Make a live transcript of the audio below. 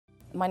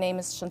My name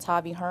is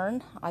Shantabi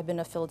Hearn. I've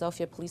been a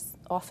Philadelphia police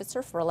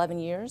officer for 11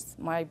 years.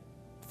 My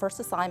first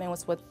assignment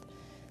was with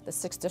the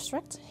 6th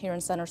District here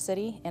in Center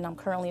City, and I'm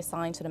currently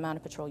assigned to the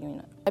Mounted Patrol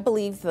Unit. I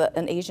believe that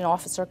an Asian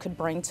officer could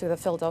bring to the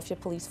Philadelphia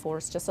Police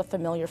Force just a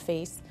familiar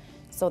face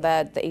so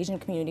that the Asian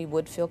community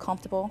would feel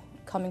comfortable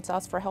coming to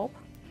us for help.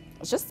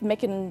 It's just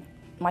making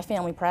my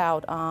family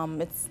proud.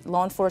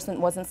 Law enforcement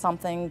wasn't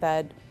something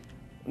that,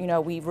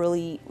 we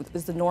really,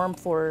 was the norm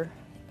for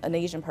an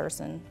Asian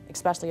person,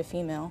 especially a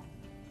female.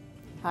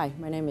 Hi,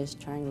 my name is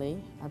Trang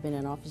Lee. I've been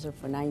an officer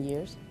for 9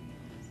 years.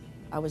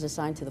 I was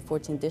assigned to the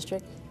 14th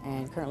District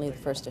and currently the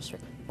 1st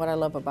District. What I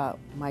love about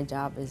my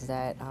job is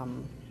that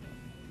I'm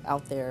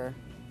out there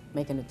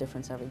making a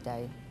difference every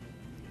day.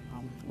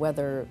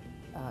 Whether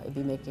it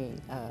be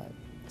making a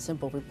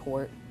simple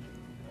report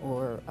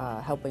or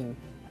helping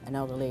an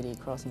elder lady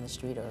crossing the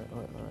street or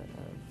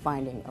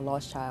finding a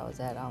lost child,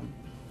 that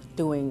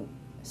doing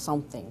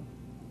something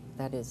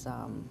that is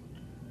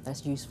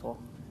that's useful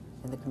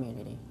in the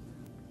community.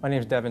 My name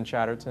is Devin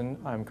Chatterton.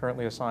 I'm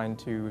currently assigned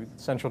to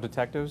Central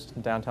Detectives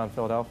in downtown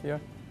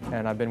Philadelphia,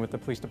 and I've been with the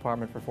police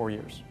department for 4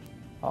 years.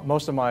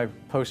 Most of my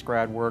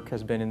post-grad work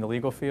has been in the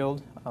legal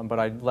field, but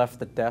I left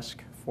the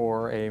desk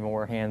for a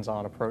more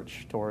hands-on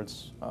approach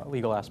towards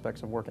legal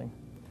aspects of working.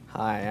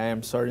 Hi, I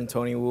am Sergeant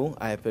Tony Wu.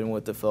 I have been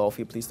with the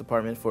Philadelphia Police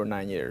Department for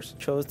 9 years. I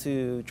chose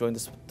to join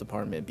this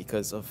department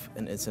because of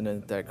an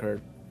incident that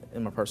occurred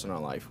in my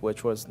personal life,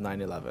 which was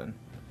 9/11.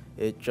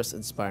 It just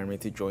inspired me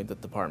to join the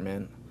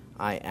department.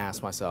 I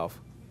asked myself,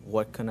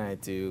 what can I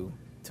do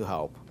to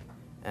help?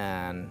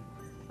 And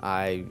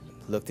I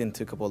looked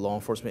into a couple of law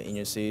enforcement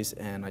agencies,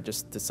 and I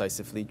just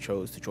decisively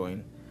chose to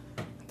join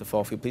the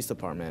Philadelphia Police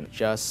Department.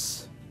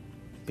 Just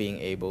being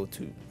able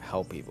to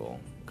help people,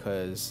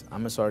 because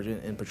I'm a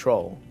sergeant in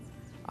patrol.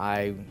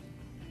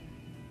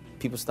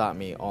 People stop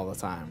me all the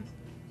time,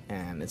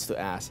 and it's to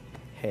ask,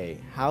 hey,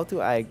 how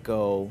do I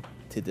go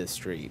to this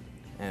street?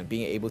 And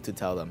being able to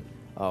tell them,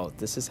 oh,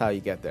 this is how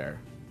you get there,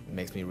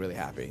 makes me really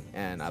happy,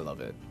 and I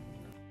love it.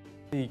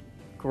 The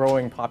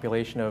growing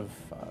population of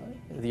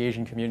the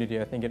Asian community,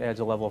 I think it adds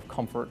a level of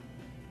comfort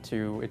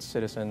to its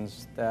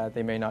citizens that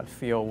they may not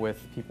feel with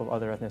people of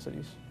other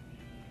ethnicities.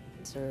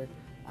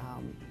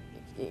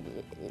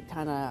 It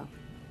kind of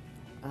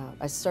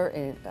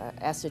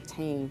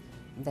ascertain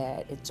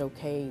that it's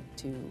okay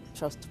to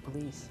trust the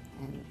police,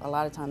 and a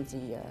lot of times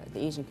the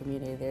Asian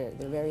community,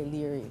 they're very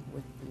leery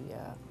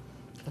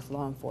with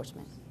law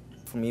enforcement.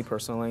 For me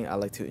personally, I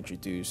like to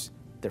introduce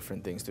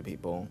different things to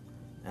people,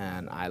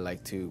 and I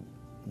like to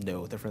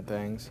know different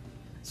things.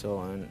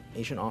 So an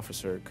Asian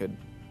officer could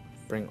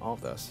bring all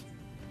of this,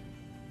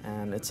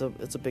 and it's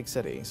a big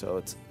city, so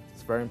it's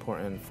very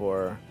important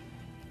for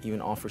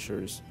even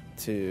officers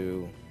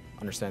to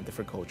understand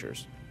different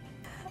cultures.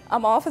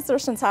 I'm Officer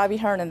Shantabi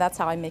Hearn, and that's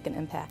how I make an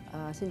impact.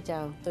 Xin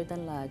chào, tôi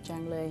tên là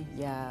Trang Lê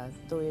và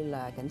tôi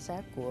là cảnh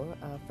sát của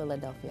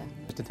Philadelphia.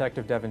 It's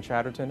Detective Devin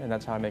Chatterton, and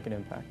that's how I make an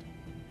impact.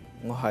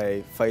 我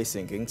係費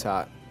城警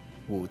察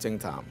胡正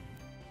潭。